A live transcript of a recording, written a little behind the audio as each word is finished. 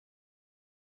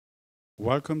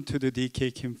Welcome to the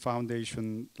D.K. Kim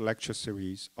Foundation lecture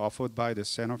series offered by the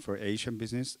Center for Asian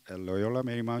Business at Loyola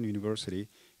Marymount University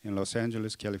in Los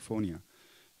Angeles, California.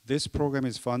 This program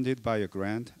is funded by a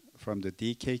grant from the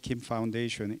D.K. Kim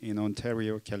Foundation in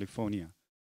Ontario, California.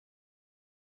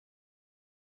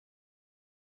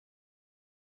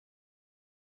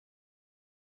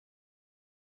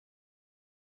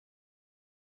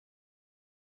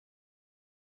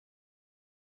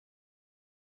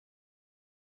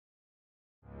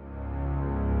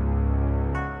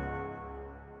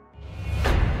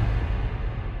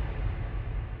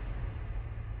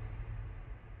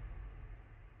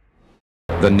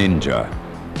 The ninja.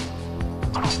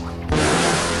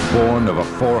 Born of a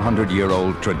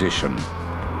 400-year-old tradition.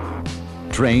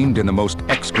 Trained in the most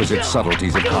exquisite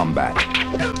subtleties of combat.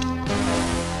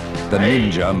 The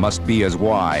ninja must be as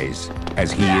wise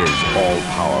as he is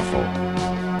all-powerful.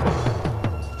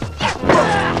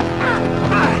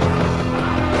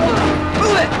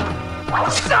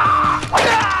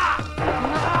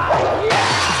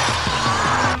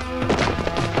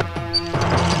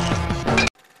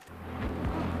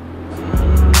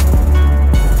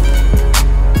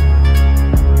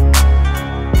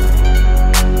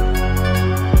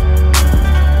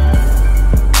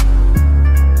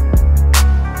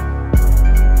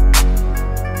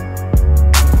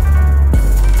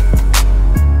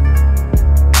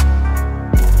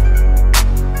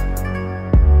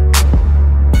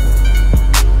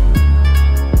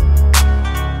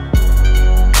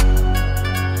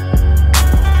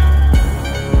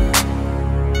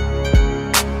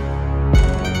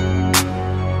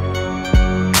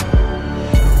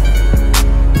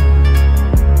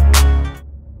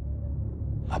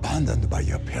 Abandoned by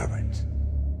your parents,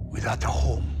 without a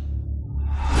home,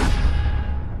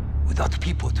 without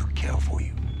people to care for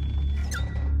you.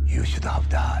 You should have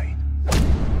died.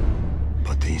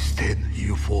 But instead,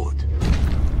 you fought.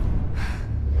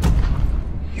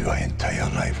 Your entire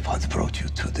life has brought you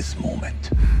to this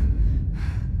moment.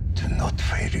 Do not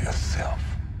fail yourself.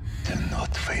 Do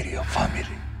not fail your family.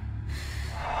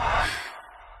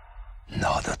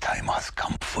 Now the time has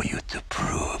come for you to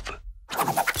prove.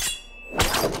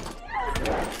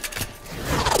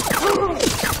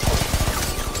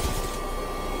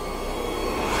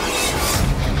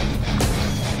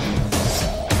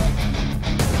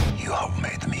 You have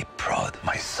made me proud,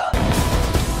 my son.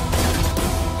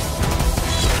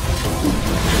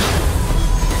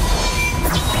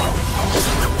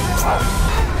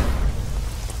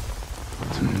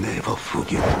 To never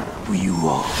forget who you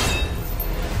are.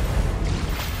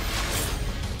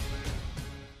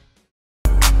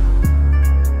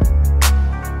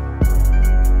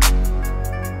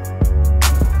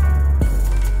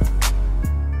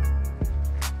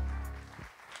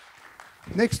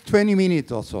 Next 20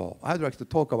 minutes or so, I'd like to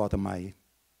talk about my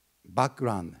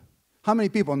background. How many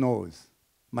people knows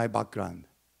my background?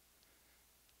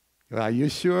 Are you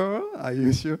sure? Are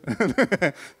you sure?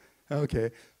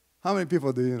 Okay. How many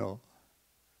people do you know?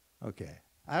 Okay.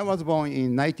 I was born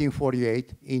in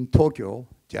 1948 in Tokyo,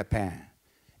 Japan.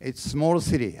 It's a small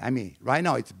city. I mean, right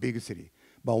now it's a big city.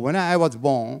 But when I was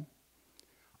born,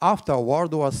 after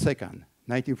World War II,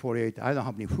 1948, I don't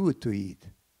have any food to eat.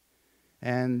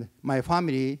 And my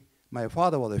family, my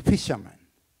father was a fisherman.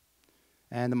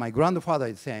 And my grandfather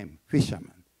is the same,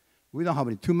 fisherman. We don't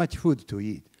have too much food to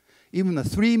eat. Even the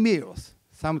 3 meals,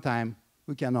 sometimes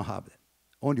we cannot have it.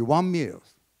 Only 1 meal.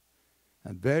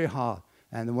 And very hard.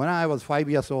 And when I was 5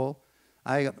 years old,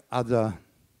 as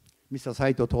Mr.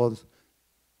 Saito told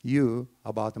you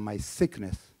about my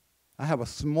sickness, I have a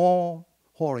small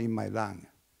hole in my lung.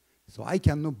 So I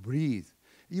cannot breathe.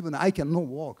 Even I cannot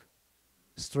walk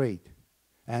straight.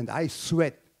 And I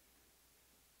sweat.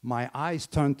 My eyes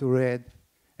turned to red.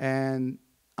 And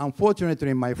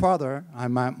unfortunately, my father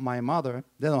and my mother,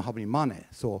 they don't have any money.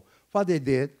 So what they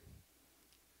did,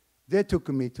 they took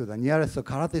me to the nearest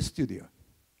karate studio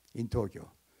in Tokyo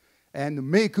and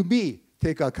make me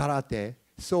take a karate,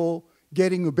 so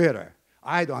getting better.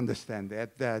 I don't understand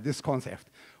that, this concept.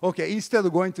 Okay, instead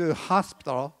of going to the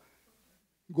hospital,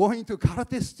 going to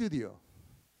karate studio.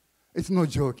 It's no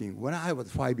joking. When I was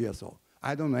 5 years old,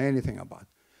 I don't know anything about it.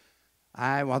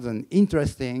 I wasn't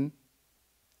interested in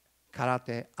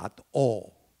karate at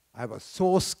all. I was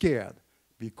so scared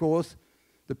because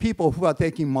the people who are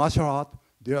taking martial art,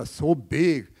 they are so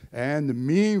big and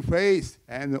mean face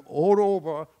and all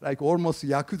over like almost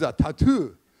Yakuza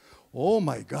tattoo. Oh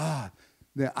my God.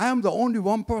 Then I am the only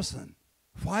one person,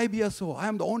 5 years old, I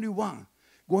am the only one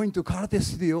going to karate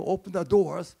studio, open the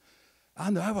doors,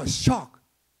 and I was shocked.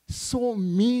 So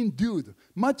mean dude,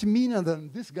 much meaner than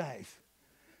these guys.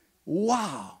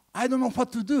 Wow, I don't know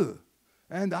what to do.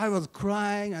 And I was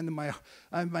crying, and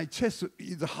my chest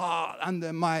is hard,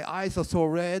 and my eyes are so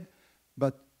red.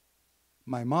 But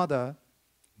my mother,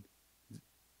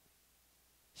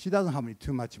 she doesn't have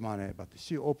too much money, but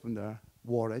she opened her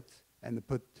wallet and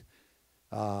put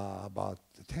about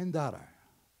 $10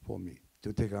 for me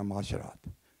to take a martial art.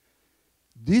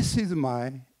 This is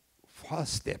my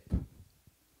first step.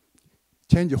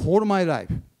 Changed whole my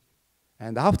life.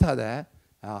 And after that,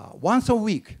 once a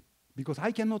week, because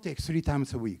I cannot take 3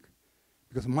 times a week,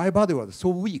 because my body was so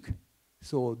weak.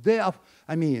 So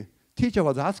teacher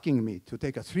was asking me to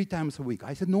take 3 times a week.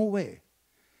 I said, no way.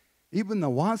 Even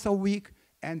once a week,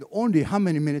 and only how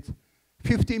many minutes?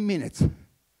 15 minutes.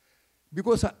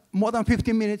 Because more than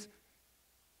 15 minutes,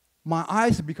 my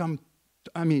eyes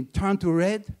turn to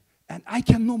red, and I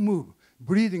cannot move.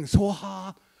 Breathing so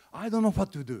hard, I don't know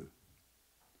what to do.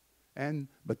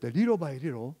 But little by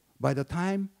little, by the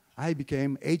time I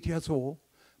became 8 years old,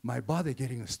 my body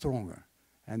getting stronger.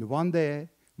 And one day,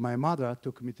 my mother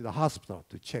took me to the hospital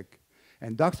to check.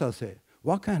 And doctor said,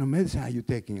 what kind of medicine are you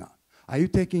taking? Are you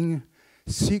taking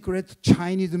secret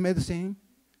Chinese medicine?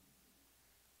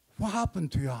 What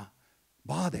happened to your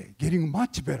body getting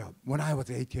much better when I was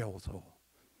 8 years old?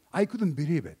 I couldn't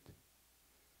believe it.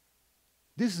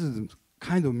 This is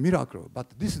kind of miracle, but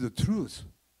this is the truth.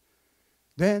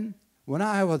 Then, when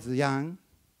I was young,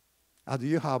 as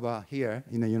you have here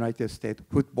in the United States,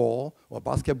 football or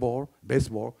basketball,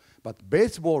 baseball, but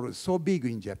baseball is so big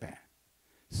in Japan.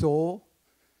 So,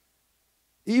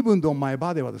 even though my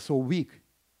body was so weak,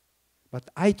 but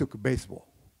I took baseball.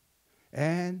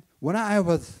 And when I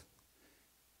was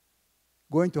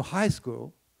going to high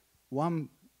school, one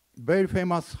very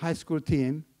famous high school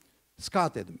team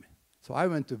scouted me. So I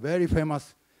went to very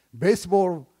famous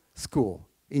baseball school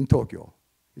in Tokyo.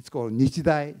 It's called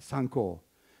Nichidai Sanko,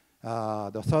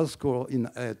 the third school in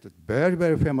a very,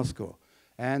 very famous school.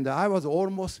 And I was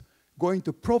almost going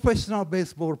to professional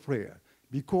baseball player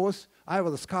because I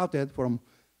was scouted from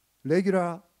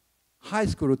regular high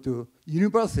school to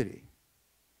university.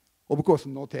 Of course,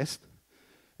 no test.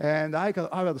 And I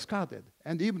was scouted.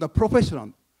 And even the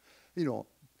professional,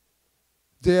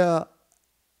 their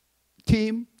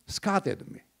team scouted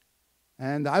me.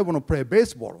 And I want to play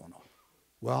baseball or not.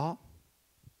 Well,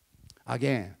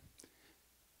 again,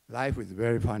 life is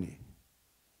very funny.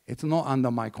 It's not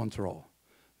under my control.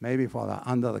 Maybe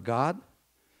under the God.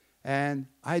 And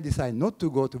I decided not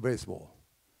to go to baseball.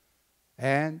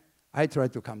 And I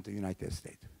tried to come to the United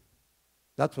States.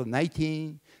 That was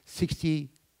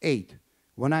 1968,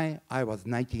 when I was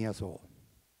 19 years old.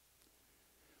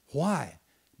 Why?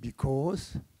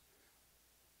 Because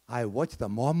I watched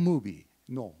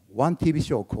one TV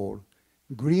show called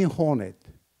Green Hornet.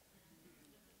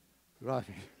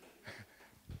 Laughing.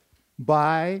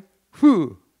 By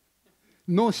who?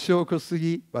 Not Sho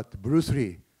Kosugi, but Bruce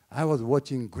Lee. I was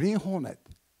watching Green Hornet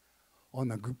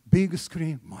on a big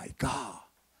screen. My God.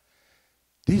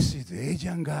 This is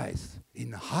Asian guys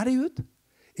in Hollywood.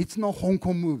 It's not Hong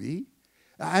Kong movie.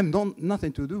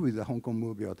 Nothing to do with the Hong Kong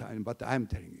movie, but I'm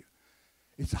telling you.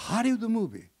 It's a Hollywood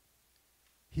movie.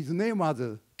 His name was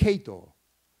Kato.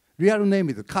 Real name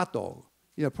is Kato.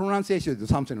 Pronunciation is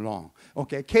something wrong.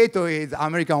 Okay, Kato is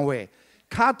American way.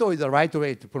 Kato is the right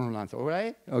way to pronounce, all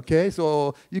right? Okay,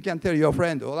 so you can tell your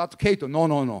friend, oh, that's Kato.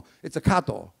 No. It's a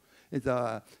Kato. He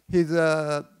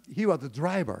was a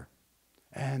driver.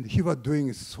 And he was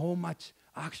doing so much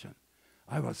action.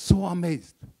 I was so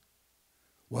amazed.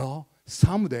 Well,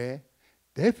 someday,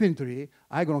 definitely,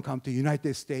 I'm going to come to the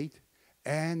United States,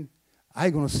 and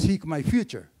I'm going to seek my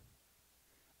future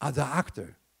as an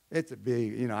actor. It's a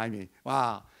big,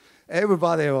 wow.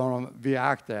 Everybody want to be an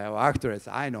actor or actress,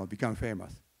 I know, become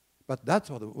famous. But that's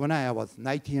when I was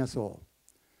 19 years old.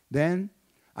 Then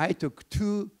I took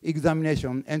 2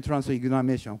 entrance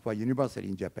examinations for university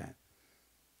in Japan.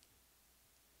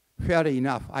 Fairly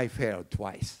enough, I failed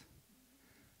twice.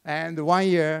 And 1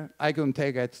 year, I couldn't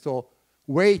take it, so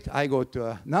I go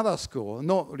to another school,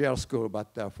 not real school,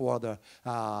 but for the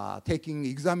taking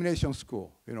examination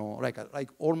school, like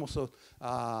almost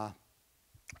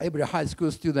every high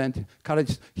school student,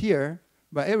 college here,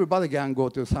 but everybody can go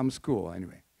to some school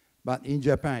anyway. But in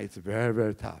Japan, it's very,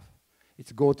 very tough.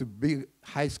 It's go to big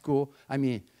high school,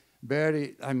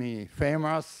 very,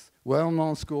 famous,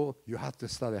 well-known school, you have to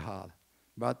study hard.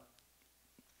 But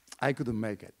I couldn't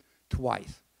make it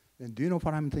twice. And do you know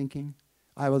what I'm thinking?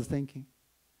 I was thinking,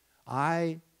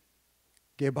 I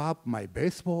gave up my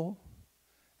baseball,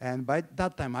 and by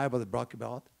that time I was a black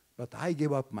belt, but I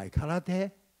gave up my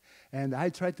karate, and I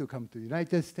tried to come to the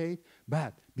United States,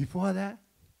 but before that,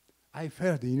 I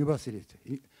failed the university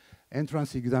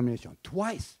entrance examination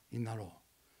twice in a row.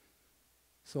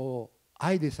 So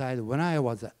I decided when I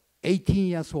was 18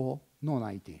 years old, no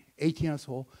 19, 18 years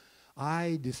old,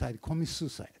 I decided to commit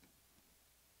suicide.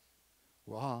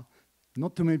 Wow,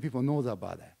 not too many people know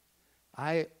about that.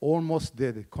 I almost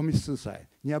did commit suicide.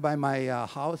 Nearby my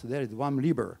house, there is one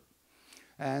river.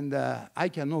 And I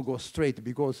cannot go straight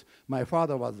because my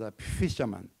father was a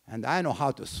fisherman, and I know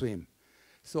how to swim.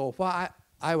 So what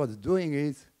I was doing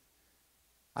is,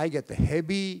 I get a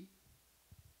heavy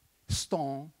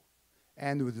stone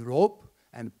and with rope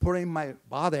and put in my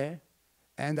body,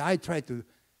 and I try to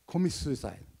commit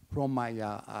suicide from my,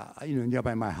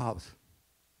 nearby my house.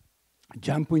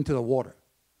 Jump into the water.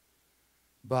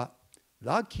 But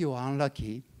lucky or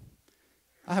unlucky,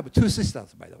 I have 2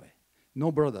 sisters, by the way.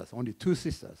 No brothers, only 2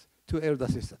 sisters, 2 elder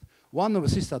sisters. One of the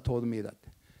sisters told me that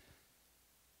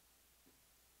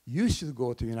you should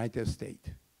go to United States,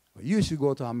 or you should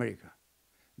go to America.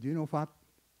 Do you know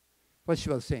what she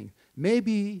was saying?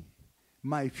 Maybe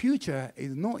my future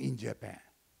is not in Japan.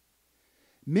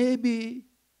 Maybe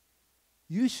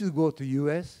you should go to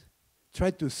US,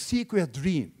 try to seek your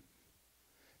dream.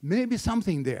 Maybe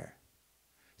something there.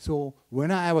 So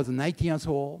when I was 19 years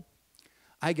old,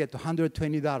 I get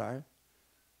 $120.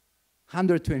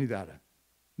 $120.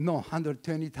 No,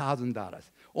 $120,000.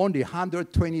 Only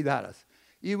 $120.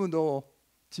 Even though,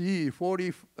 gee,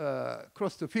 40,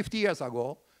 close to 50 years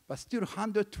ago, but still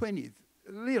 120 is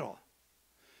little.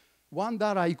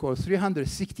 $1 equals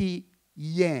 360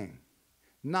 yen.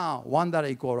 Now, $1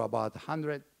 equals about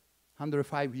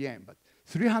 105 yen, but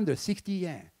 360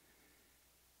 yen.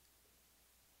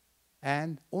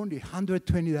 And only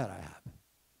 $120 I have,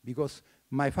 because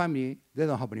my family, they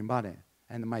don't have any money.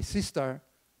 And my sister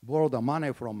borrowed the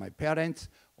money from my parents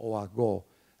or go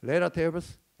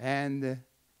relatives, and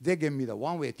they gave me the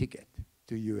one-way ticket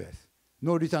to US.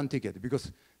 No return ticket,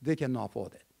 because they cannot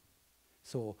afford it.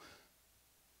 So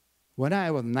when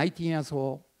I was 19 years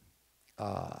old,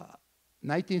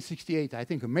 1968, I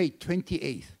think May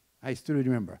 28th, I still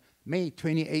remember, May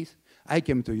 28th, I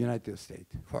came to United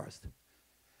States first.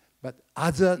 But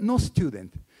as a no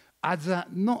student, as a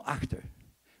no actor,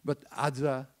 but as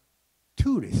a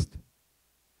tourist.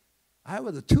 I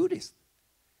was a tourist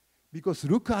because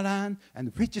look around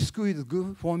and which school is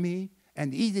good for me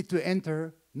and easy to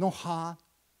enter, no hard.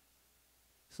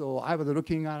 So I was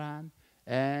looking around,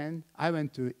 and I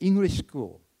went to English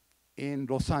school in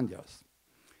Los Angeles.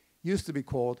 Used to be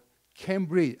called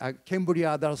Cambria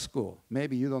Adult School.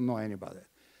 Maybe you don't know anybody.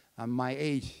 My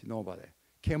age, nobody.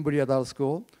 Cambria Adult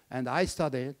School, and I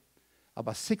studied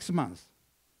about 6 months.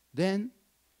 Then,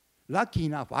 lucky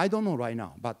enough, I don't know right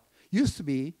now, but used to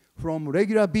be from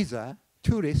regular visa,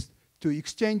 tourist, to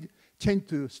change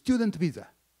to student visa.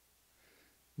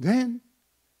 Then,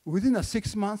 within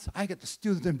 6 months, I get the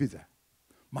student visa.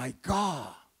 My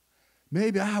God,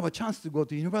 maybe I have a chance to go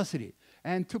to university,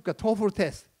 and took a TOEFL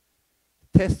test.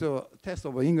 Test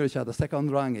of English as a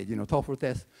second language, TOEFL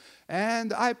test,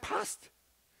 and I passed.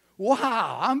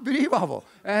 Wow, unbelievable.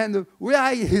 And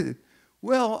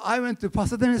well, I went to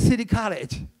Pasadena City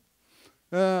College.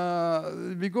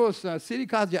 Because City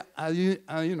College, I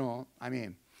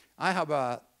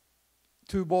have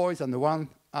 2 boys and one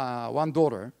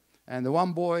daughter. And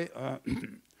one boy,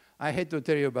 I hate to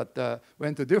tell you, but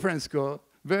went to different school,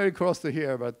 very close to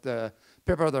here, but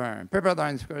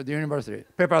Pepperdine School, the university,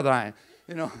 Pepperdine,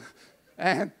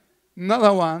 And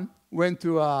another one went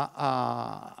to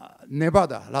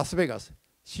Nevada, Las Vegas.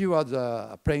 She was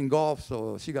playing golf,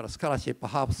 so she got a scholarship, a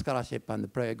half scholarship,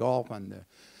 and play golf. And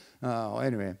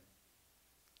anyway,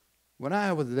 when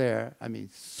I was there,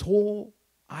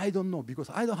 I don't know, because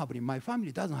I don't have any, my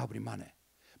family doesn't have any money.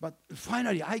 But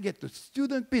finally, I get the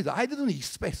student visa. I didn't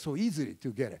expect so easily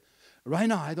to get it. Right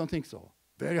now, I don't think so.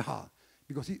 Very hard.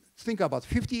 Because think about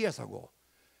 50 years ago,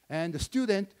 and the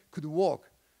student could walk.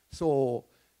 So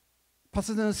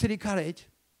Pasadena City College,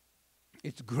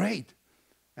 it's great.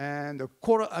 And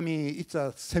it's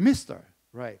a semester,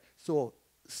 right? So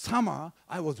summer,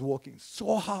 I was working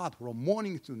so hard from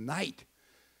morning to night,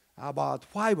 about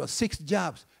 5 or 6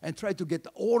 jobs, and tried to get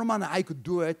all the money I could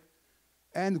do it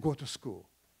and go to school.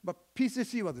 But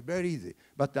PCC was very easy.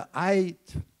 But I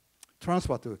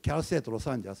transferred to Cal State Los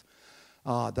Angeles.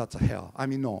 That's hell.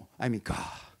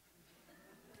 God.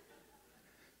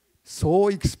 So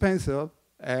expensive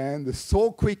and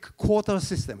so quick quarter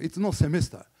system. It's no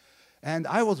semester. And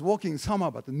I was working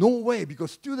summer, but no way,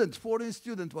 because foreign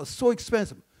students was so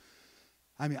expensive.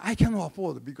 I cannot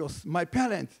afford, because my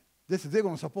parents, they said they're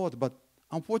going to support, but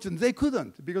unfortunately they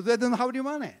couldn't, because they didn't have any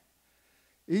money.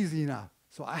 Easy enough.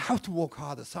 So I have to work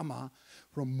hard summer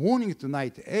from morning to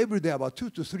night, every day about 2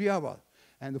 to 3 hours,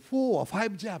 and 4 or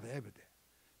 5 jobs every day.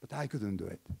 But I couldn't do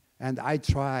it. And I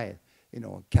tried,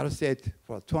 calisthenics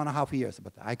for 2.5 years,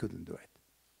 but I couldn't do it.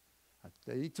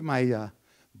 It's my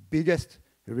biggest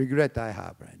regret I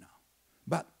have right now.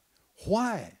 But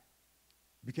why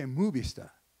became movie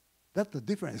star? That's a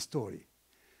different story.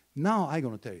 Now I'm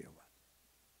going to tell you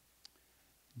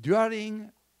about.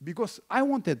 Because I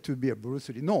wanted to be a Bruce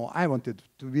Lee. No, I wanted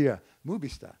to be a movie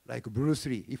star, like Bruce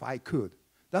Lee, if I could.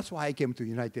 That's why I came to the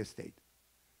United States.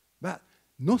 But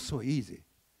not so easy.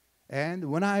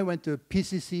 And when I went to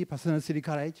PCC, Pasadena City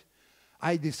College,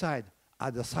 I decided,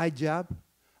 as a side job,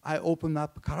 I opened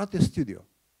up a karate studio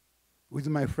with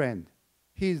my friend.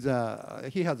 He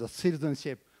has a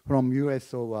citizenship from US,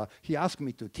 so he asked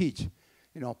me to teach,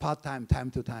 part-time, time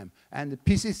to time. And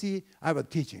PCC, I was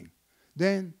teaching.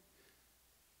 Then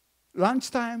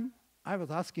lunchtime, I was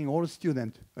asking all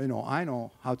students, I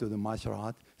know how to do martial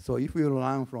art, so if you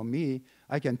learn from me,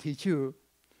 I can teach you.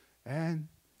 And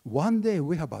one day,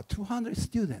 we have about 200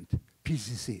 students,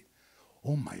 PCC.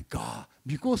 Oh my God,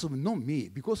 because of not me,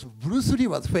 because of Bruce Lee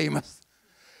was famous.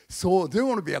 So there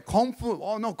want to be a kung fu,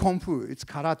 not kung fu, it's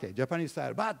karate, Japanese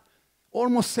style, but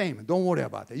almost same, don't worry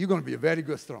about it. You're going to be very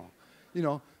good, strong.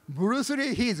 Bruce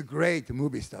Lee, he's a great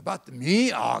movie star, but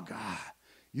me, oh God.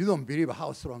 You don't believe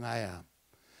how strong I am.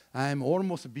 I'm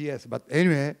almost BS, but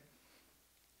anyway.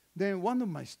 Then one of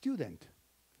my students,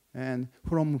 and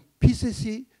from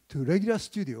PCC to regular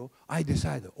studio, I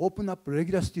decided to open up a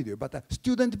regular studio, but a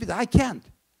student, I can't.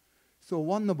 So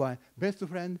one of my best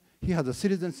friends, he has a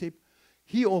citizenship.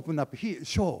 He opened up,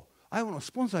 Sho, I want to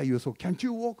sponsor you, so can't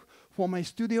you work for my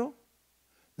studio?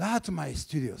 That's my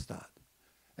studio start.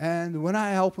 And when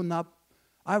I opened up,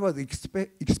 I was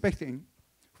expecting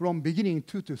from beginning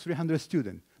 200 to 300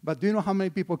 students. But do you know how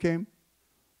many people came?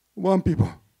 1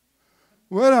 people.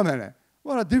 Wait a minute.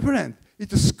 What a difference.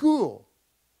 It's a school.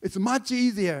 It's much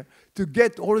easier to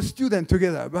get all the students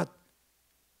together. But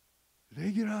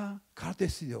regular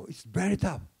karate studio, it's very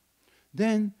tough.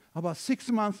 Then about 6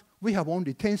 months, we have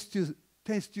only 10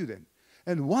 students.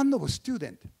 And one of the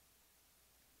students,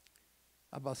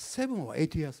 about 7 or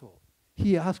 8 years old,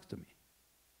 he asked me,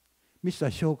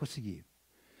 Mr. Sho Kosugi,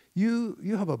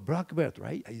 you have a black belt,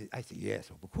 right? I said, yes,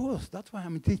 of course. That's why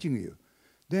I'm teaching you.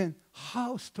 Then,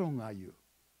 how strong are you?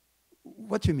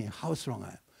 What do you mean, how strong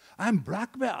I am? I'm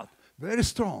black belt, very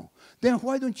strong. Then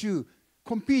why don't you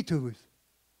compete with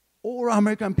all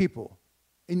American people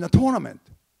in a tournament?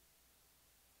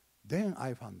 Then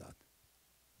I found out,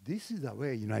 this is the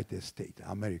way United States,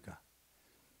 America.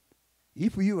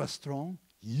 If you are strong,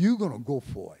 you're going to go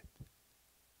for it.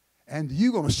 And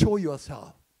you're going to show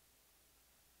yourself.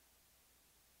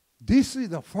 This is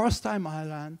the first time I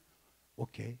learned,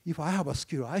 okay, if I have a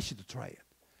skill, I should try it.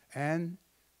 And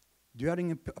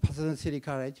during Pasadena City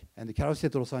College and the Cal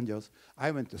State Los Angeles,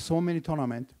 I went to so many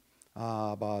tournaments,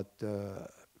 about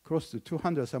close to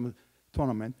 200 some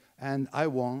tournaments, and I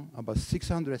won about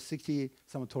 660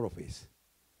 some trophies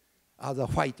as a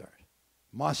fighter,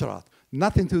 martial art,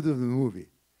 nothing to do with the movie.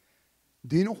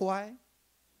 Do you know why?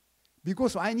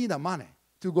 Because I need the money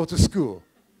to go to school.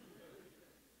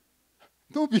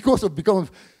 Not because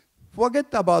of forget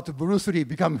about Bruce Lee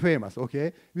become famous,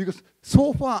 okay? Because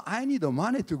so far I need the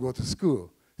money to go to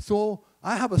school. So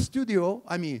I have a studio.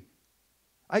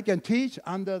 I can teach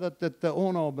under the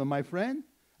owner of my friend.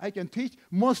 I can teach.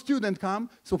 More students come.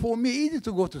 So for me, easy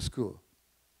to go to school.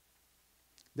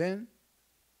 Then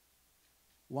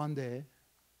one day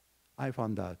I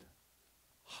found out,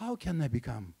 how can I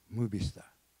become movie star?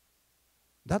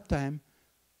 That time,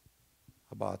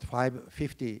 about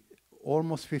 50,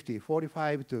 almost 50,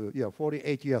 45 to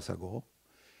 48 years ago,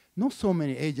 not so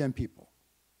many Asian people.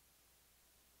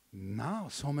 Now,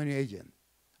 so many Asian.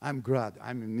 I'm glad.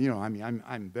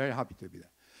 I'm very happy to be there.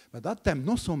 But that time,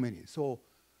 not so many. So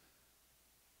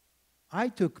I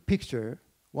took picture.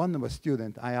 One of the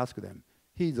students, I asked them.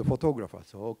 He's a photographer,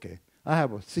 so okay. I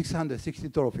have 660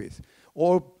 trophies,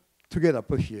 all together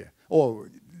put here.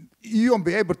 Or you won't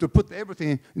be able to put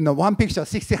everything in the one picture,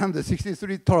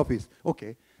 663 trophies.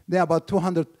 Okay. There are about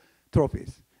 200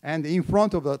 trophies. And in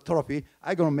front of the trophy,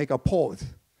 I'm going to make a pose.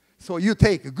 So you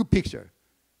take a good picture.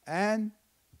 And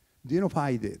do you know what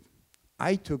I did?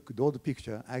 I took those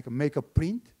pictures, I could make a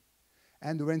print,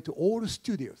 and went to all the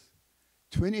studios.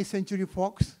 20th Century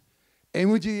Fox,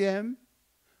 MGM,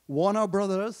 Warner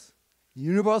Brothers,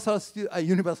 Universal,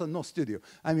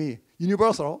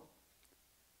 Universal,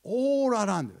 all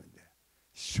around.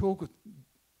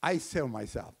 I sell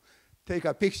myself. Take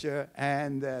a picture,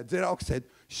 and Xerox said,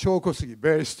 Sho Kosugi,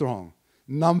 very strong,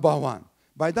 #1.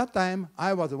 By that time,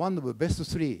 I was one of the best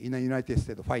 3 in the United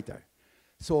States fighter.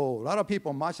 So a lot of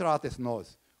people, martial artists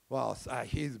knows, Well,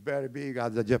 he's very big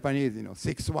as a Japanese,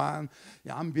 6'1",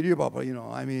 yeah, unbelievable,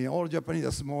 I mean, all Japanese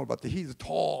are small, but he's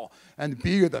tall and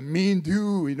bigger than mean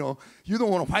dude, You don't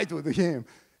want to fight with him.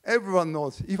 Everyone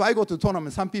knows. If I go to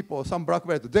tournament, some people, some black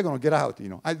belt, they're going to get out, They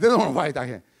don't want to fight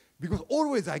again. Because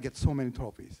always I get so many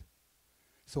trophies.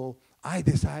 So I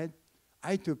decided,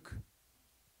 I took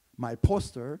my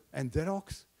poster and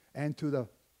Xerox and to the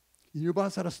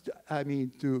Universal,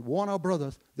 to Warner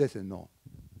Brothers. They said, no,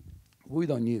 we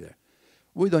don't need it.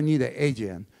 We don't need an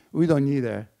agent. We don't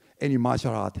need any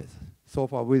martial artist. So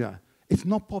far, we don't. It's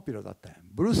not popular that time.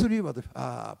 Bruce Lee was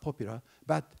popular,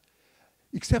 but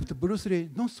except Bruce Lee,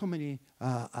 not so many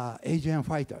Asian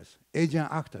fighters, Asian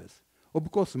actors.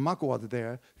 Of course, Mako was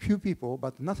there, few people,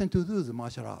 but nothing to do with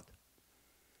martial art.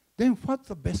 Then what's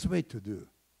the best way to do?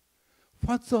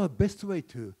 What's the best way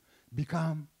to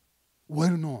become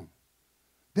well-known?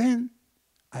 Then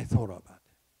I thought about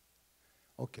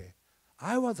it. Okay,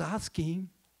 I was asking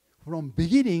from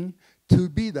beginning to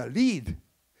be the lead.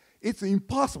 It's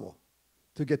impossible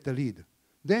to get the lead.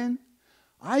 Then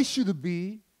I should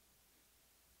be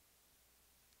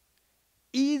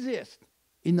easiest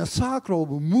in the circle of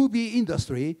movie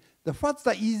industry. What's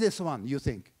the easiest one, you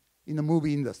think, in the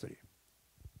movie industry?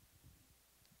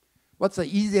 What's the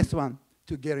easiest one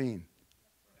to get in?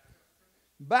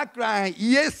 Background,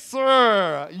 yes,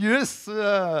 sir. Yes,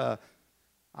 sir.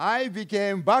 I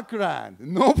became background,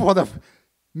 not for the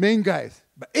main guys,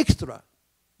 but extra.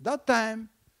 That time,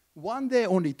 one day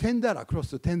only $10, close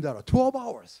to $10, 12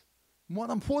 hours, more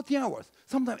than 14 hours,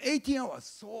 sometimes 18 hours,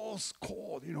 so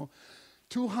cold,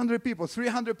 200 people,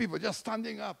 300 people just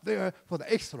standing up there for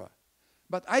the extra.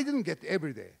 But I didn't get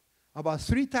every day, about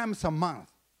 3 times a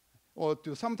month, or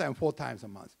sometimes 4 times a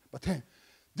month. But then,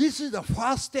 this is the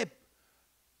first step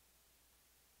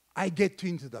I get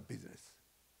into the business.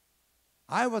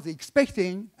 I was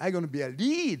expecting I'm going to be a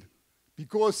lead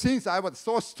because since I was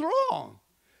so strong,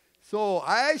 so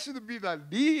I should be the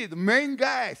lead, main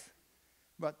guys.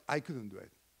 But I couldn't do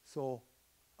it. So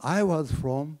I was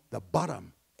from the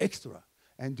bottom, extra.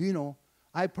 And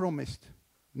I promised.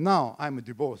 Now I'm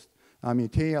divorced. 10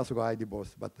 years ago I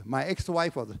divorced, but my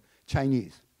ex-wife was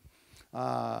Chinese.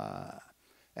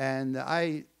 And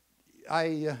I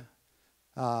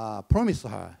promised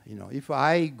her, if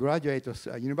I graduate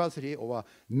university or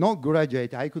not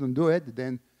graduate, I couldn't do it,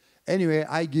 then anyway,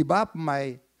 I give up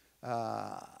my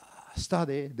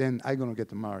study, then I'm going to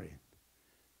get married.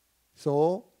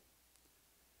 So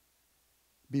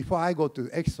before I go to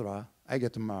extra, I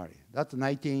get married. That's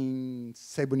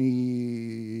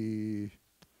 1970,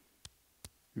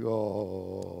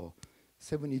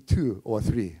 72 or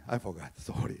 3. I forgot,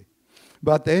 sorry.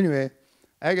 But anyway,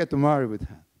 I get married with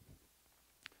her.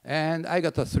 And I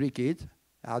got 3 kids,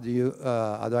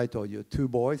 as I told you, 2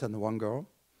 boys and 1 girl.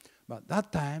 But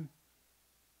that time,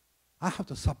 I have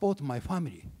to support my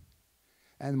family.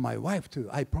 And my wife too,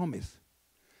 I promise.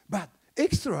 But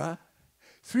extra,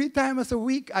 3 times a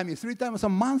week, 3 times a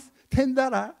month,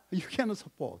 $10, you cannot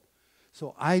support.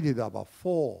 So I did about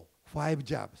 4, 5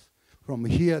 jobs. From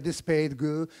here, this paid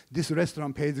good, this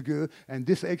restaurant pays good, and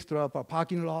this extra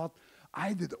parking lot.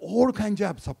 I did all kinds of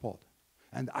job support.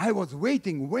 And I was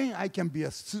waiting when I can be a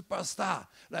superstar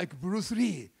like Bruce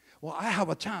Lee. Well, I have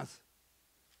a chance.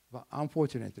 But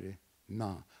unfortunately,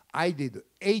 no. I did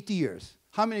 8 years.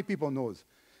 How many people knows?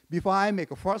 Before I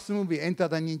make a first movie, Enter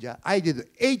the Ninja, I did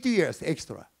 8 years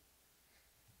extra.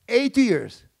 8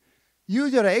 years.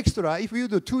 Usually extra, if you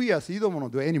do 2 years, you don't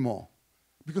want to do anymore.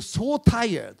 Because so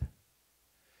tired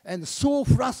and so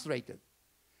frustrated.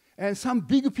 And some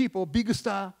big people, big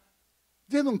star,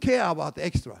 they don't care about the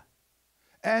extra.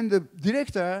 And the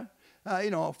director,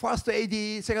 first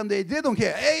AD, second AD, they don't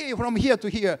care. Hey, from here to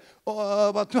here,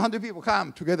 about 200 people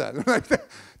come together.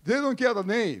 They don't care the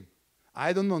name.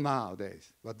 I don't know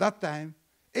nowadays. But that time,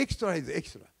 extra is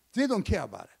extra. They don't care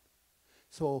about it.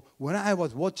 So when I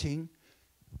was watching,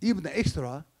 even the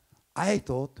extra, I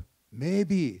thought,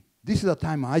 maybe this is the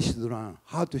time I should learn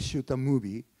how to shoot a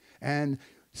movie. And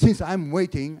since I'm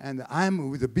waiting, and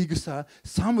I'm with a big star,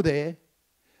 someday,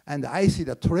 and I see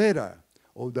the trailer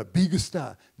of the big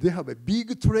star. They have a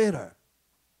big trailer.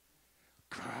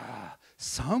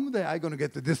 Someday I'm going to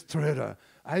get to this trailer.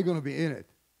 I'm going to be in it.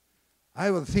 I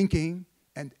was thinking,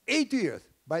 and 8 years.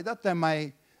 By that time,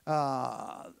 my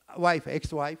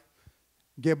ex-wife,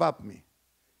 gave up me.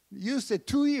 You said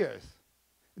 2 years.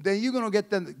 Then you're going to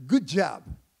get a good job.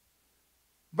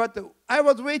 But I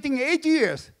was waiting 8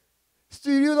 years.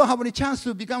 Still, you don't have any chance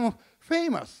to become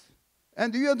famous.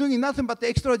 And you are doing nothing but the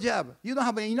extra job. You don't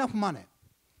have enough money.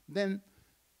 Then,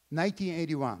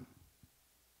 1981,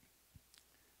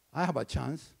 I have a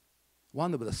chance.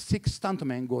 one of the 6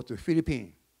 stuntmen go to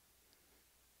Philippines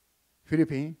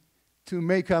to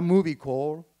make a movie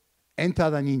called Enter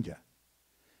the Ninja.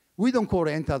 We don't call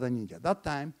it Enter the Ninja. That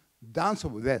time, Dance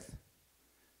of Death.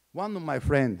 One of my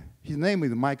friends, his name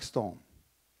is Mike Stone.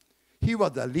 He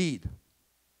was the lead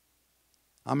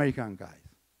American guy.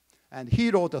 And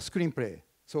he wrote a screenplay,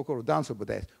 so-called Dance of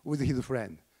Death, with his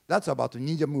friend. That's about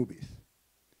ninja movies.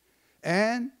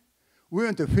 And we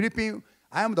went to Philippines.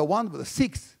 I am the one of the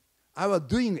 6. I was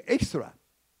doing extra.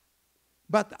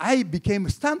 But I became a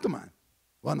stuntman,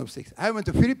 one of 6. I went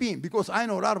to Philippines because I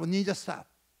know a lot of ninja stuff.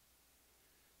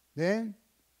 Then,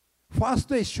 first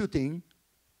day shooting,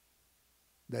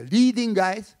 the leading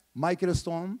guys, Michael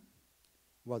Stone,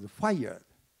 was fired.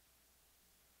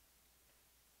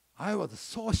 I was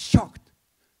so shocked.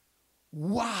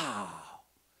 Wow.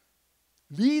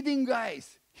 Leading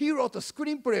guys, he wrote a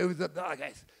screenplay with the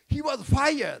guys. He was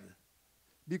fired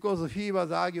because he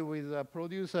was arguing with the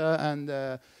producer, and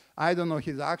I don't know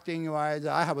his acting-wise.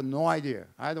 I have no idea.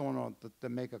 I don't want to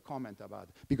make a comment about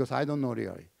it because I don't know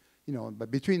really. You know, but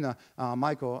between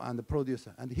Michael and the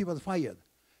producer, and he was fired.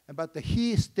 But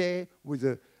he stayed with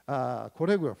the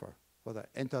choreographer for the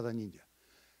Enter the Ninja.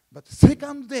 But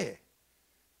second day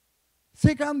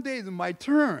is my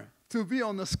turn to be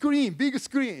on the screen, big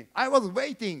screen. I was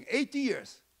waiting 8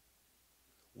 years.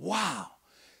 Wow.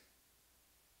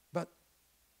 But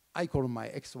I called my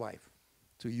ex-wife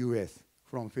to US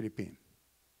from Philippines.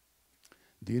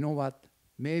 Do you know what?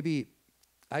 Maybe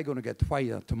I'm going to get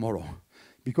fired tomorrow.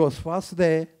 Because first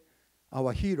day,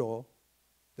 our hero,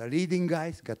 the leading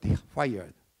guys, got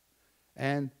fired.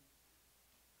 And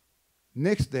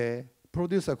next day,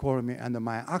 producer called me and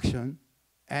my action,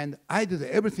 and I did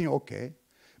everything okay.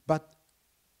 But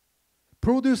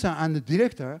producer and the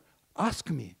director asked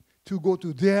me to go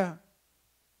to their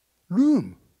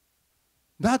room.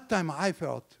 That time I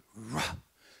felt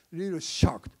really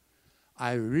shocked.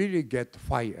 I really get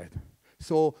fired.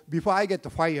 So before I get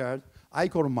fired, I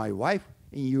called my wife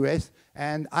in US,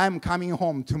 and I'm coming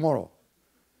home tomorrow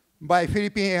by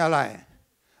Philippine Airlines.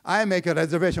 I make a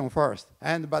reservation first,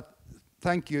 but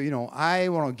thank you, I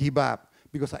want to give up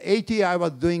because 8 years I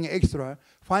was doing extra.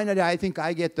 Finally, I think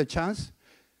I get the chance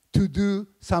to do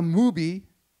some movie,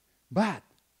 but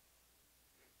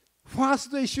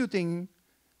first day shooting,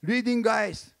 leading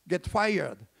guys get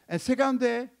fired, and second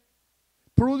day,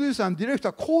 producer and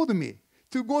director called me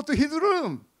to go to his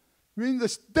room.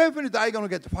 Definitely I'm going to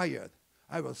get fired.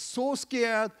 I was so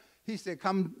scared. He said,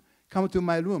 come to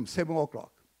my room, 7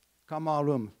 o'clock. Come our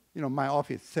room, my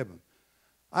office, 7.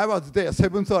 I was there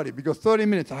 7:30 because 30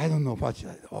 minutes, I don't know what.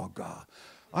 Oh, God.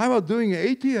 I was doing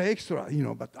 80 extra,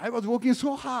 but I was working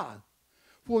so hard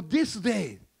for this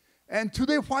day. And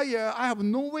today fire, I have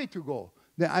no way to go.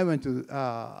 Then I went to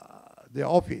the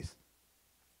office.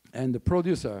 And the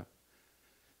producer,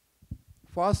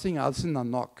 first thing I'll send a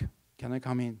knock. Can I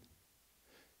come in?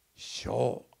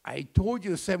 Sure. I told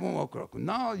you 7 o'clock.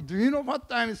 Now, do you know what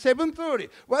time? 7:30.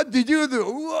 What did you do?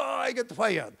 Whoa, I get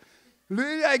fired.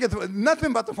 Really, I get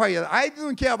nothing but fired. I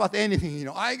didn't care about anything,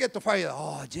 I get fired.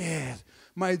 Oh, yes,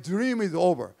 my dream is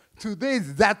over. Today,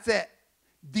 that's it.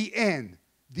 The end.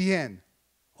 The end.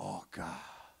 Oh, God.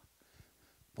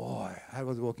 Boy, I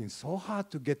was working so hard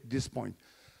to get this point.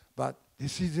 But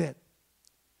this is it.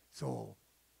 So,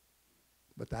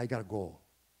 but I got to go.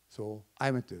 So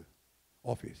I went to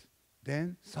office.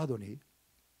 Then suddenly,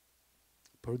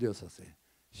 producer said,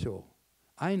 Sho,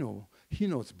 I know he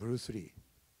knows Bruce Lee.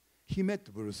 He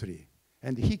met Bruce Lee.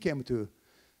 And he came to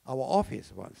our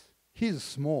office once. He's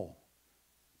small.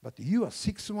 But you are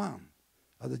 6'1".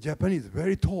 The Japanese,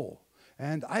 very tall.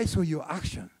 And I saw your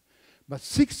action. But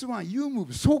 6'1", you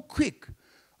move so quick.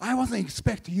 I wasn't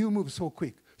expecting you move so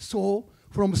quick. So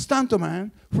from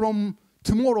stuntman, from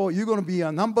tomorrow, you're going to be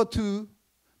a number 2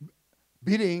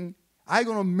 bidding. I'm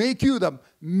going to make you the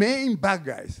main bad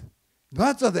guys.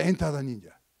 That's the Enter the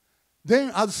Ninja.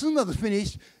 Then as soon as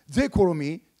finished, they call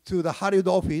me to the Hollywood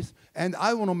office, and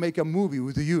I want to make a movie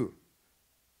with you.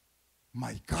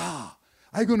 My God,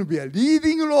 I'm going to be a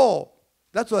leading role.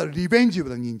 That's what Revenge of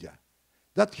the Ninja.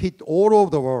 That hit all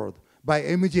over the world by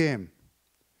MGM.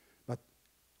 But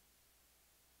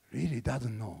really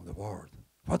doesn't know the world.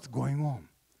 What's going on?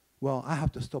 Well, I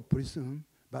have to stop pretty soon,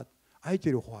 but I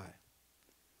tell you why.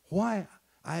 Why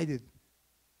I did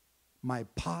my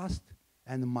past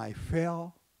and my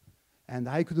fail, and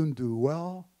I couldn't do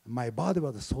well. My body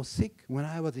was so sick when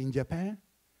I was in Japan.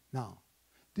 Now,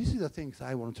 this is the things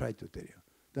I want to try to tell you.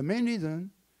 The main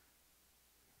reason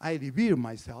I reveal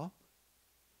myself,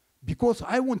 because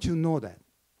I want you to know that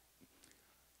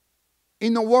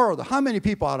in the world, how many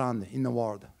people are around in the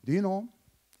world? Do you know?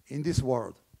 In this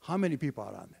world, How many people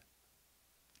are around there?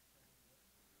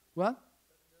 What?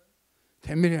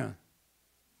 10 million.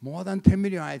 More than 10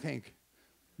 million, I think.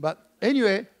 But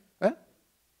anyway,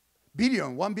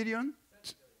 billion, 1 billion?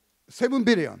 7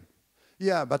 billion.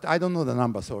 Yeah, but I don't know the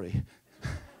number, sorry.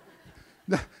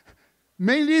 The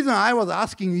main reason I was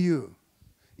asking you,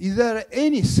 is there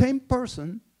any same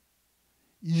person,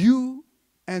 you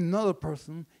and another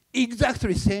person,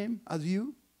 exactly same as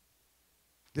you?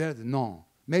 There's no.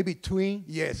 Maybe twin,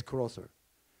 yes, closer.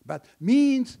 But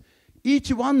means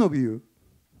each one of you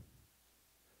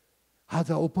has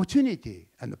an opportunity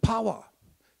and power,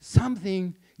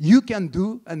 something you can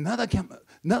do,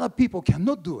 another people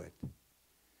cannot do it.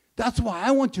 That's why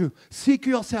I want you to seek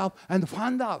yourself and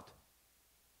find out.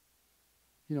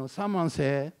 You know, someone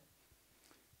said,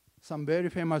 some very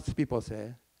famous people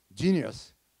say,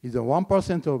 genius is the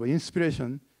 1% of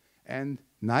inspiration and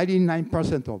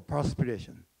 99% of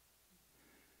perspiration.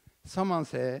 Someone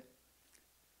said,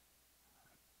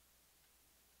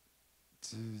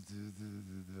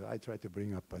 I try to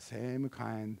bring up the same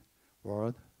kind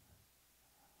word.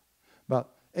 But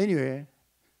anyway,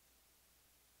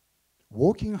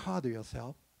 working hard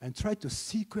yourself and try to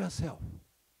seek yourself.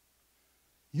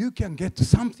 You can get to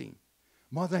something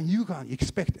more than you can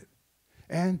expect it.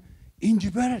 And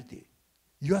individuality,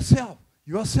 yourself.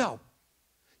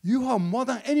 You have more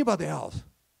than anybody else.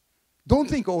 Don't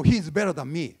think, oh, he's better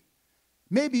than me.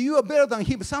 Maybe you are better than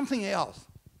him, something else.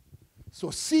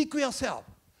 So seek yourself.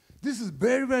 This is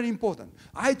very, very important.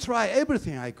 I try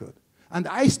everything I could. And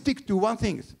I stick to one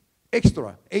thing,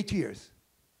 extra, 8 years.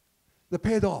 The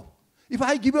paid off. If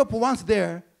I give up once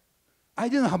there, I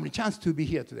didn't have any chance to be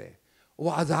here today,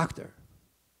 or as an actor.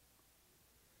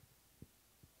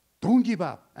 Don't give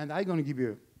up. And I'm going to give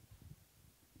you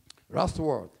last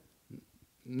word.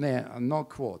 No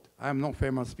quote. I'm not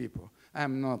famous people.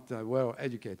 I'm not well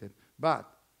educated. But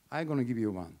I'm going to give you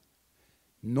one.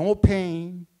 No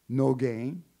pain, no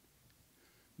gain.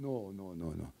 No.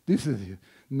 This is it.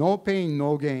 No pain,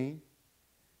 no gain.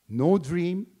 No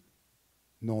dream,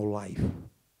 no life.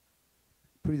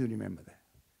 Please remember that.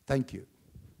 Thank you.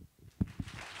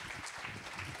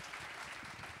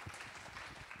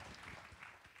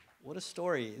 What a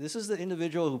story. This is the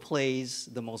individual who plays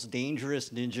the most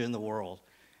dangerous ninja in the world.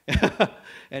 And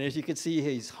as you can see,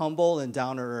 he's humble and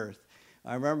down to earth.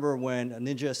 I remember when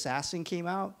Ninja Assassin came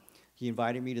out, he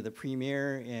invited me to the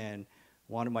premiere and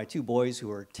wanted my two boys who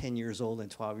were 10 years old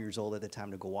and 12 years old at the time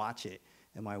to go watch it.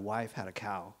 And my wife had a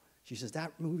cow. She says,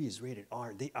 that movie is rated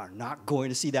R. They are not going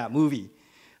to see that movie.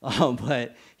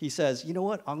 But he says, you know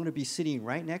what? I'm going to be sitting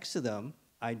right next to them.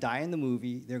 I die in the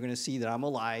movie. They're going to see that I'm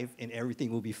alive and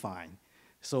everything will be fine.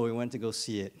 So we went to go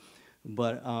see it.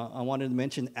 But I wanted to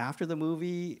mention after the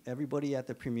movie, everybody at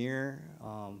the premiere,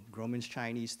 Grauman's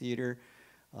Chinese Theater,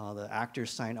 the actors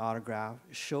signed autograph.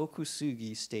 Sho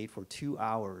Kosugi stayed for 2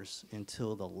 hours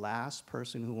until the last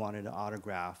person who wanted an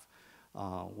autograph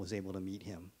was able to meet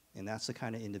him. And that's the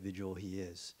kind of individual he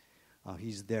is.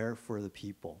 He's there for the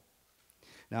people.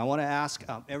 Now I want to ask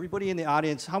everybody in the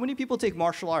audience, how many people take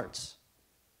martial arts?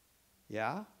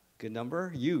 Yeah? Good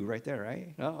number? You right there,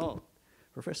 right? Oh,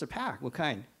 Professor Pak, what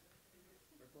kind?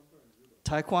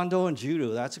 Taekwondo and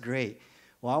Judo, that's great.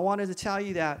 Well, I wanted to tell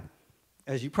you that,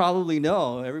 as you probably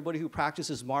know, everybody who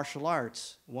practices martial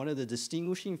arts, one of the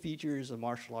distinguishing features of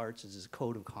martial arts is its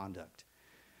code of conduct.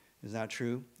 Is that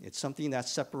true? It's something that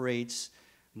separates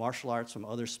martial arts from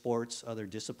other sports, other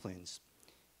disciplines.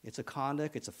 It's a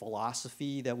conduct, it's a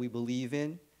philosophy that we believe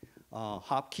in.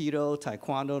 Hapkido,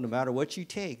 Taekwondo, no matter what you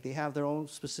take, they have their own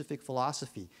specific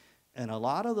philosophy. And a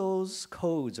lot of those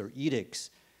codes or edicts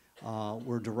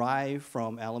were derived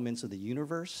from elements of the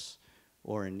universe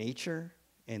or in nature,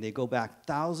 and they go back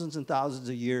thousands and thousands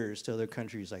of years to other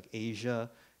countries like Asia,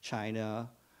 China,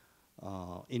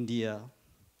 India,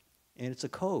 and it's a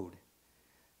code.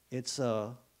 It's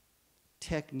a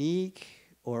technique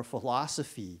or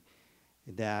philosophy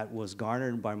that was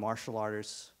garnered by martial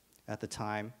artists at the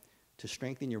time to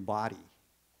strengthen your body,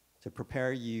 to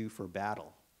prepare you for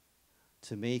battle,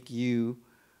 to make you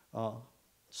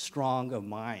strong of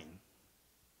mind.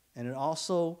 And it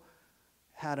also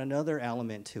had another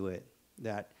element to it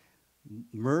that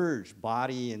merged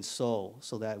body and soul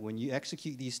so that when you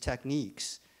execute these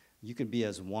techniques, you can be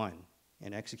as one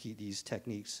and execute these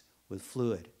techniques with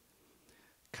fluid.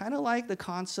 Kind of like the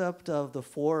concept of the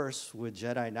Force with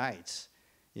Jedi Knights,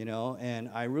 you know, and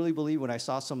I really believe when I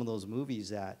saw some of those movies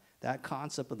that that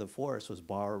concept of the Force was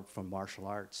borrowed from martial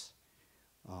arts.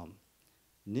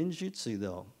 Ninjutsu,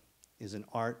 though, is an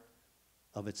art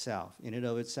of itself, in and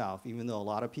of itself, even though a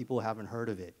lot of people haven't heard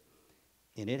of it.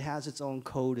 And it has its own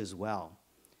code as well.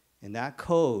 And that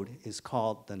code is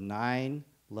called the 9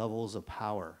 levels of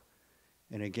power.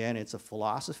 And again, it's a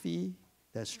philosophy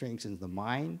that strengthens the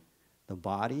mind, the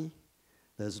body,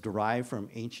 that's derived from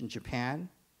ancient Japan,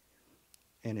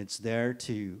 and it's there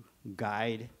to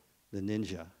guide the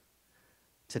ninja.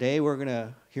 Today, we're going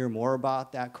to hear more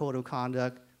about that code of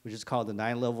conduct, which is called the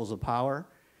 9 levels of power.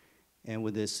 And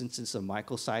with the assistance of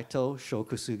Michael Saito, Sho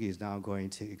Kosugi is now going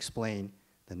to explain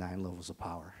the 9 levels of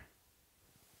power.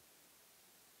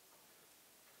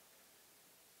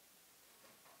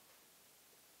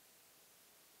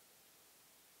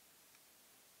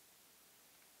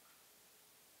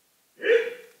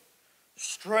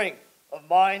 Strength of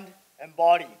mind and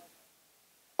body.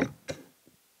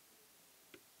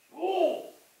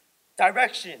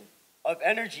 Direction of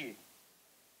energy.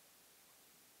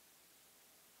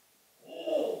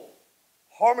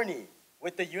 Harmony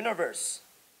with the universe.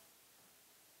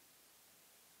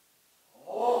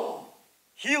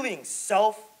 Healing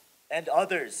self and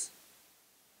others.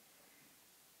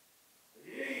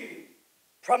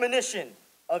 Premonition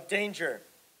of danger.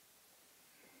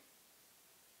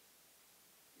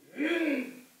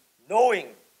 Knowing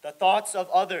the thoughts of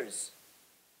others.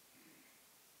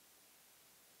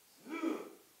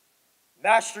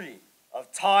 Mastery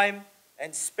of time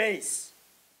and space.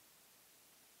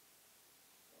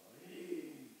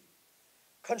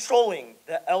 Controlling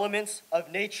the elements of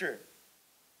nature.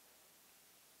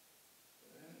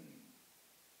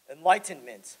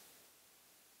 Enlightenment.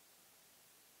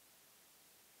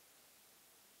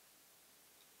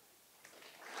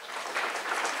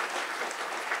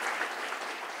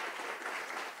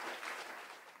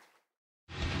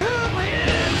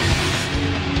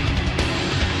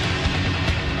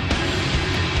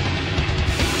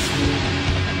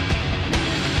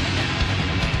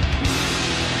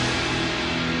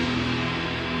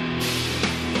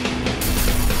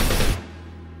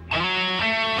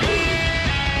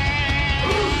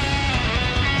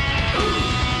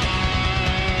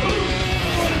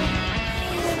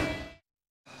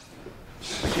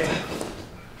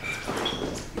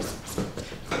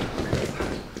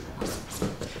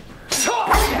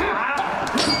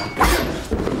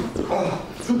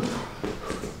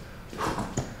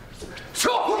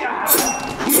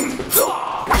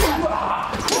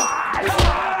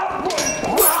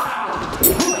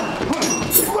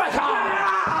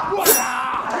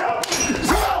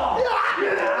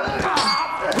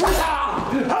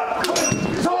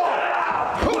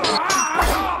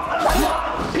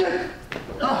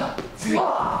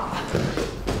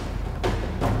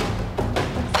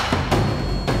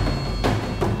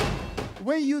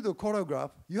 When you do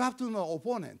choreograph, you have to know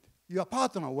opponent, your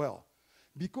partner well,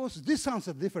 because distance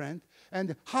is different,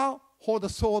 and how hold the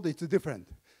sword is different.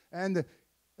 And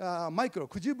Michael,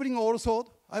 could you bring all sword?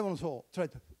 I want sword. Try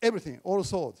to, everything, all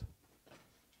sword.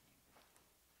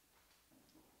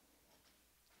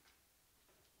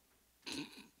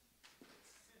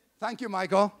 Thank you,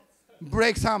 Michael.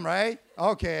 Break some, right?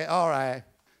 Okay, all right.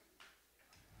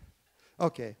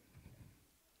 Okay.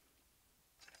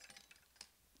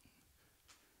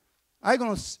 I'm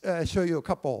going to show you a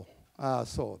couple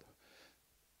swords.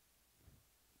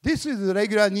 This is the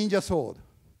regular ninja sword.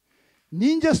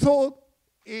 Ninja sword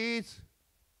is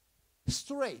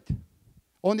straight.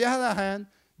 On the other hand,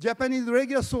 Japanese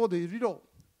regular sword is little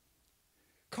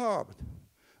curved.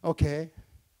 Okay.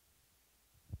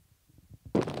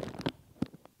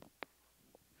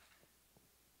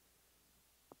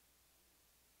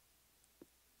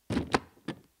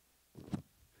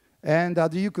 And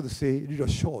as you could see, little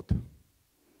short.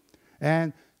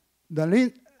 And the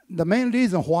main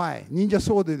reason why ninja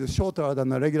sword is shorter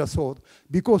than a regular sword,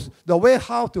 because the way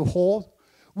how to hold,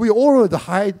 we always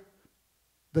hide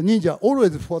the ninja,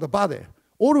 always for the body,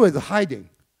 always hiding.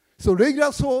 So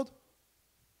regular sword,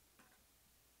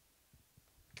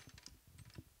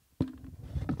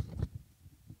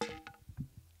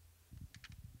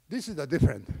 this is the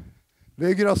different.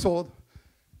 Regular sword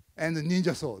and the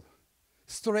ninja sword.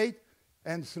 Straight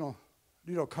and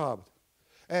little curved.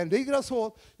 And regular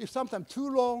sword is sometimes too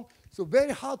long, so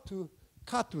very hard to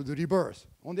cut with the reverse.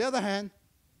 On the other hand,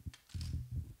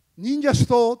 ninja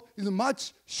sword is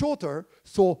much shorter,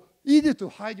 so easy to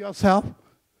hide yourself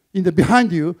in the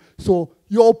behind you, so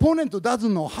your opponent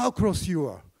doesn't know how close you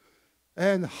are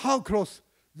and how close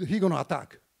he's going to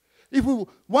attack.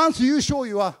 Once you show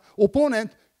your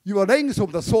opponent your length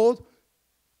of the sword,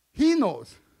 he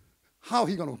knows how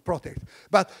he's going to protect.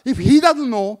 But if he doesn't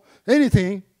know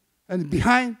anything, and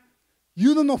behind,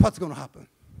 you don't know what's going to happen.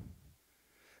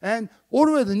 And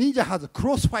always the ninja has a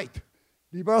cross fight,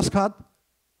 reverse cut,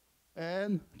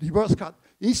 and reverse cut,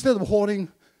 instead of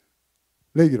holding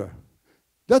regular.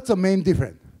 That's the main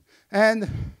difference. And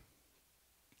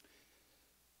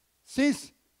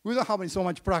since we don't have so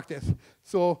much practice,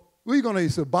 so we're going to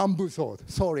use a bamboo sword.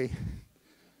 Sorry.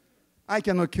 I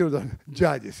cannot kill the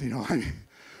judges, you know. I mean,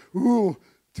 ooh,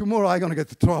 tomorrow I'm going to get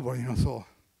into trouble, you know, so.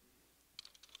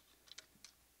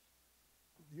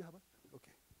 Do you have it?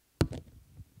 Okay.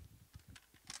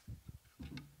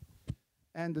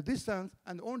 And the distance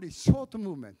and only short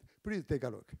movement. Please take a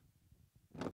look.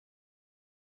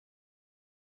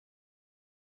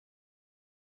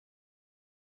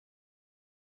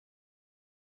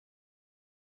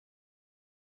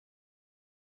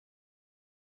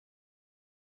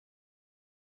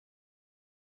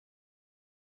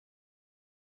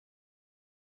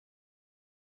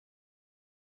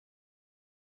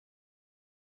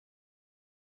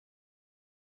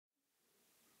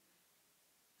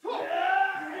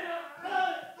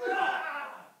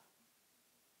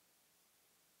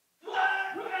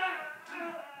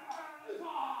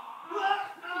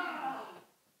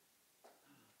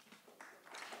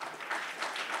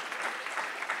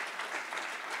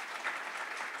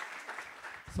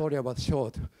 Sorry about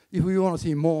short. If you want to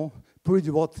see more,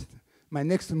 please watch my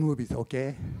next movies,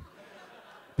 okay?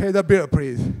 Pay the bill,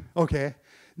 please, okay?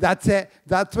 That's it.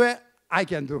 That's what I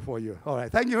can do for you. All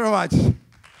right, thank you very much.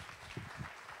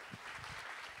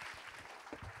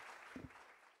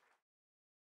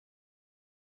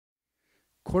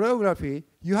 Choreography,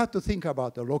 you have to think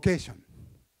about the location.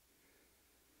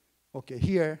 Okay,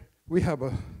 here we have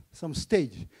some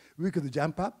stage. We could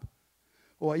jump up,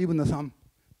 or even some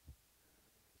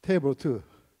table too.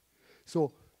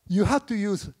 So you have to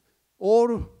use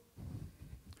all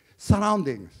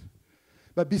surroundings.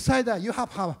 But besides that, you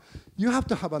have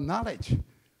to have a knowledge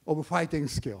of fighting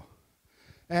skill.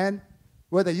 And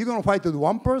whether you're going to fight with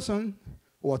one person,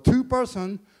 or two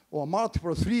person, or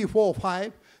multiple, 3, 4,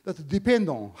 5, that depends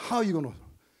on how you're going to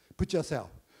put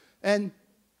yourself. And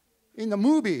in the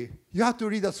movie, you have to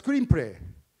read a screenplay.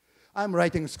 I'm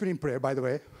writing a screenplay, by the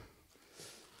way,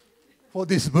 for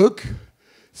this book.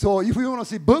 So if you want to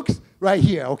see books, right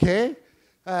here, okay?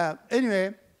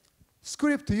 Anyway,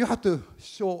 script, you have to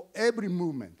show every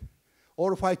movement,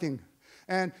 all fighting.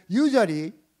 And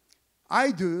usually,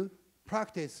 I do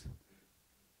practice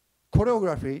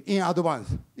choreography in advance,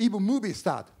 even movie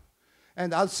start.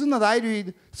 And as soon as I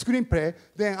read screenplay,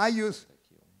 then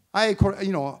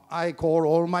I call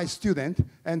all my students,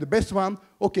 and the best one,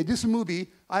 okay, this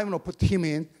movie, I'm going to put him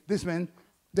in, this one,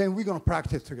 then we're going to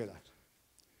practice together.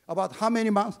 About how many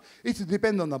months? It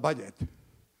depends on the budget.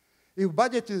 If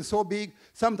budget is so big,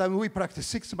 sometimes we practice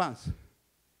 6 months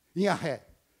in ahead.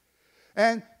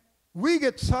 And we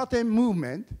get certain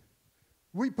movement,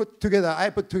 I put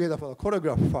together for the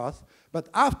choreographer first, but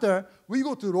after we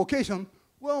go to location,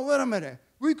 well, wait a minute,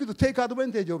 we could take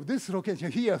advantage of this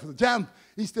location here, so jump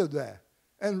instead of there.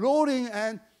 And rolling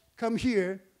and come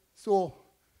here, so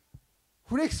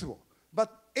flexible. But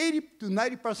 80 to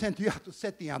 90% you have to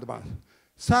set in advance.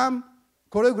 Some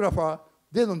choreographer,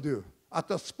 they don't do. At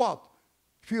the spot,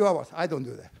 few hours, I don't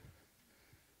do that.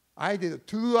 I did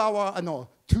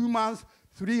 2 months,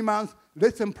 3 months,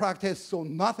 lesson practice, so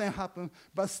nothing happened.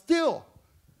 But still,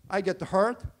 I get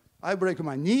hurt. I break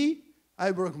my knee.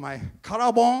 I broke my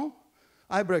collarbone.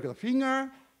 I break the finger.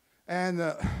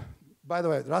 And by the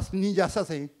way, last Ninja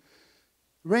Assassin,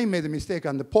 Rain made a mistake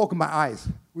and poked my eyes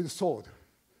with a sword.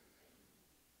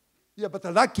 Yeah, but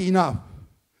lucky enough,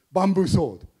 bamboo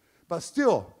sword. But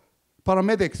still,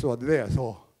 paramedics were there,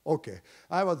 so okay.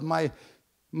 My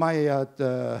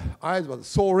eyes were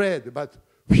so red, but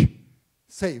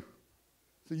safe.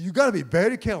 So you gotta be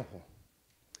very careful.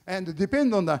 And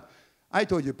depend on the, I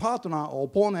told you, partner or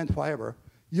opponent, whatever,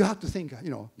 you have to think,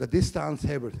 the distance,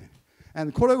 everything.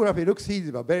 And choreography looks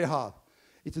easy, but very hard.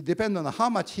 It depends on how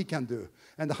much he can do,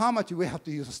 and how much we have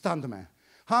to use a stuntman,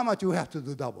 how much we have to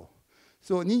do double.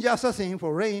 So Ninja Assassin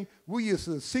for Rain, we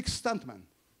use 6 stuntmen.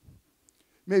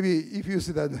 Maybe if you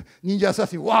see that Ninja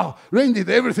Assassin, wow, Rain did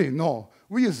everything. No,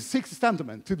 we use 6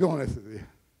 stuntmen, to be honest with you.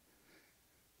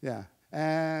 Yeah,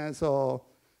 and so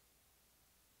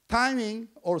timing,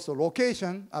 also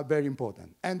location are very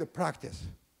important, and the practice.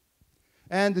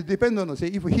 And depend on, say,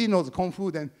 if he knows Kung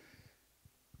Fu, then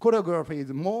choreography is,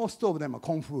 most of them are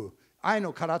Kung Fu. I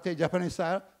know karate, Japanese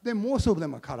style, then most of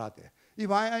them are karate.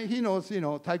 If he knows,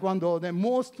 Taekwondo, then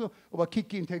most of a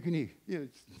kicking technique,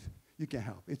 you can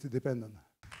help. It depends on that.